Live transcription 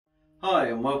Hi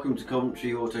and welcome to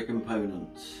Coventry Auto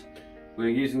Components. We're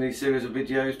using these series of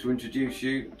videos to introduce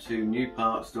you to new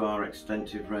parts to our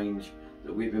extensive range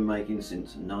that we've been making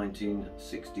since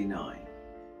 1969.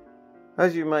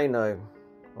 As you may know,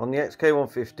 on the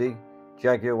XK150,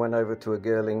 Jaguar went over to a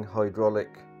Girling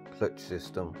hydraulic clutch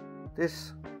system.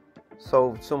 This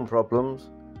solved some problems,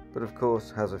 but of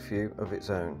course has a few of its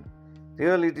own. The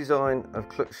early design of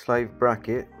clutch slave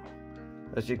bracket,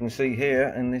 as you can see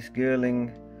here in this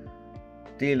Girling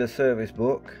dealer service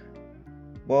book,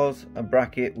 was a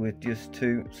bracket with just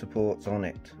two supports on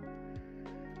it.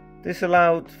 This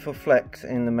allowed for flex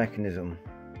in the mechanism.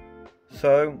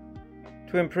 So,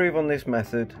 to improve on this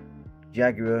method,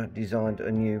 Jaguar designed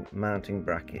a new mounting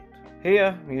bracket.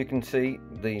 Here you can see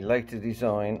the latest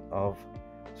design of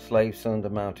slave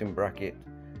cylinder mounting bracket,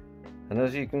 and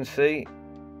as you can see,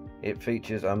 it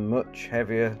features a much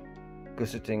heavier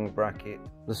gusseting bracket.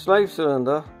 The slave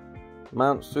cylinder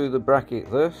mounts through the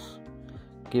bracket thus,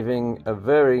 giving a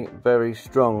very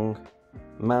strong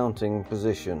mounting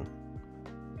position.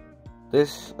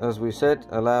 This, as we said,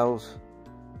 allows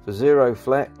for zero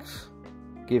flex,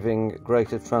 giving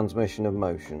greater transmission of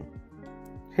motion.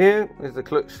 Here is the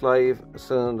clutch slave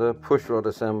cylinder pushrod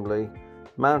assembly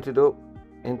mounted up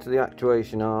into the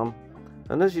actuation arm,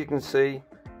 and as you can see,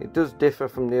 it does differ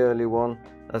from the early one,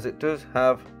 as it does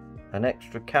have an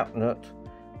extra cap nut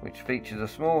which features a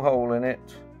small hole in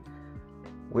it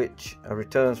which a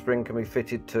return spring can be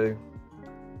fitted to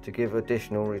give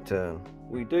additional return.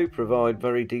 We do provide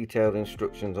very detailed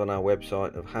instructions on our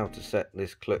website of how to set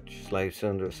this clutch slave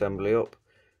cylinder assembly up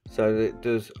so that it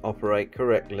does operate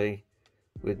correctly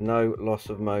with no loss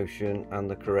of motion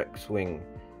and the correct swing.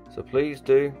 So please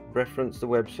do reference the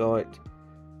website,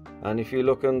 and if you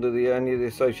look under any of the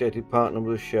associated part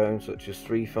numbers shown, such as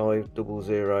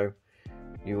 3500,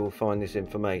 you will find this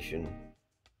information.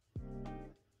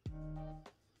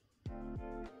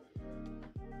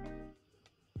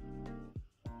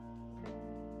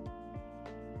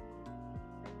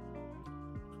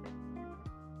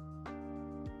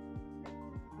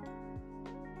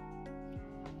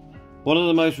 One of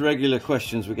the most regular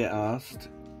questions we get asked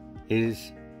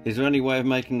is there any way of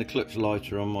making the clutch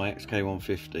lighter on my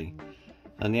XK150?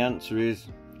 And the answer is,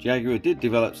 Jaguar did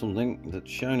develop something that's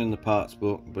shown in the parts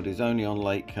book but is only on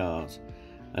late cars,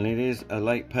 and it is a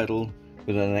late pedal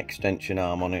with an extension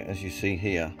arm on it, as you see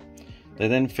here. They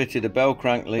then fitted a bell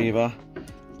crank lever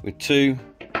with two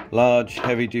large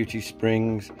heavy duty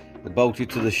springs that bolted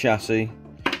to the chassis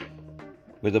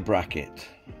with a bracket.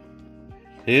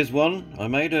 Here's one I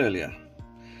made earlier.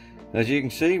 As you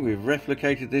can see, we've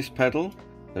replicated this pedal.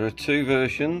 There are two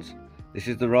versions. This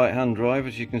is the right hand drive,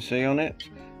 as you can see on it,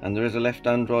 and there is a left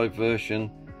hand drive version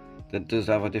that does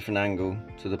have a different angle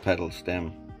to the pedal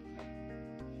stem.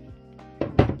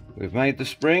 We've made the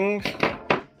springs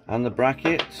and the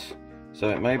brackets so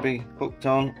it may be hooked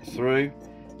on through,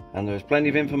 and there is plenty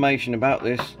of information about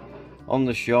this on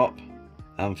the shop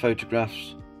and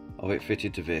photographs of it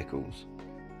fitted to vehicles.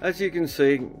 As you can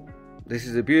see, this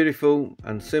is a beautiful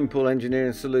and simple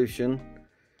engineering solution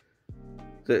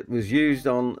that was used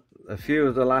on a few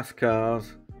of the last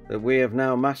cars that we have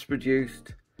now mass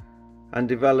produced and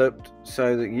developed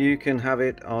so that you can have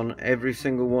it on every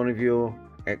single one of your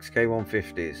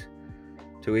XK150s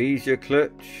to ease your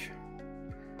clutch,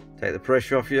 take the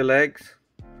pressure off your legs,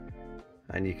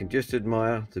 and you can just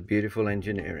admire the beautiful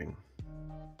engineering.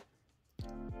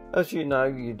 As you know,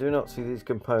 you do not see these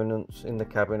components in the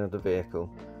cabin of the vehicle.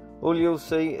 All you'll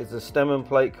see is the stem and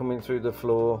plate coming through the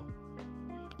floor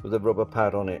with a rubber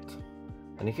pad on it.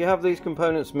 And if you have these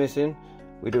components missing,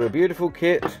 we do a beautiful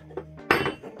kit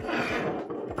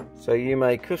so you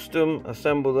may custom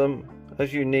assemble them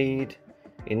as you need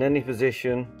in any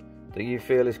position that you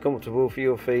feel is comfortable for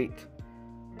your feet,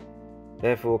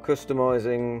 therefore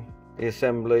customizing the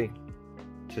assembly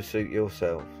to suit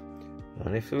yourself.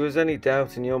 And if there was any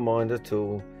doubt in your mind at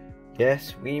all,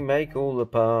 yes, we make all the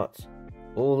parts,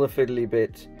 all the fiddly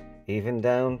bits, even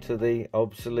down to the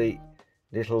obsolete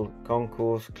little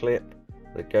concourse clip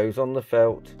that goes on the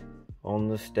felt on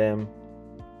the stem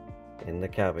in the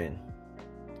cabin.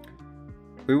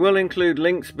 We will include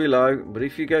links below, but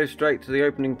if you go straight to the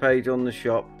opening page on the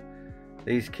shop,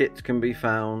 these kits can be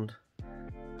found,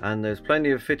 and there's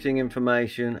plenty of fitting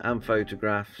information and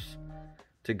photographs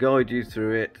to guide you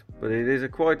through it, but it is a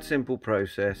quite simple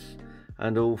process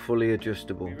and all fully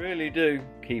adjustable. We really do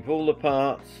keep all the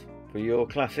parts for your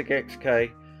classic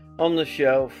XK on the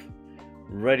shelf,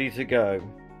 ready to go.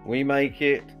 We make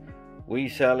it, we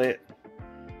sell it.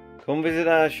 Come visit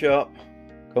our shop,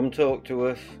 come talk to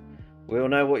us. We'll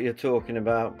know what you're talking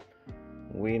about.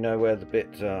 We know where the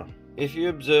bits are. If you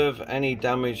observe any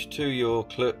damage to your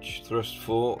clutch thrust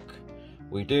fork,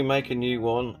 we do make a new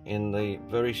one in the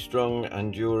very strong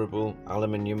and durable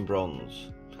aluminium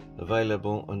bronze,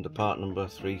 available under part number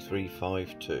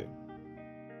 3352.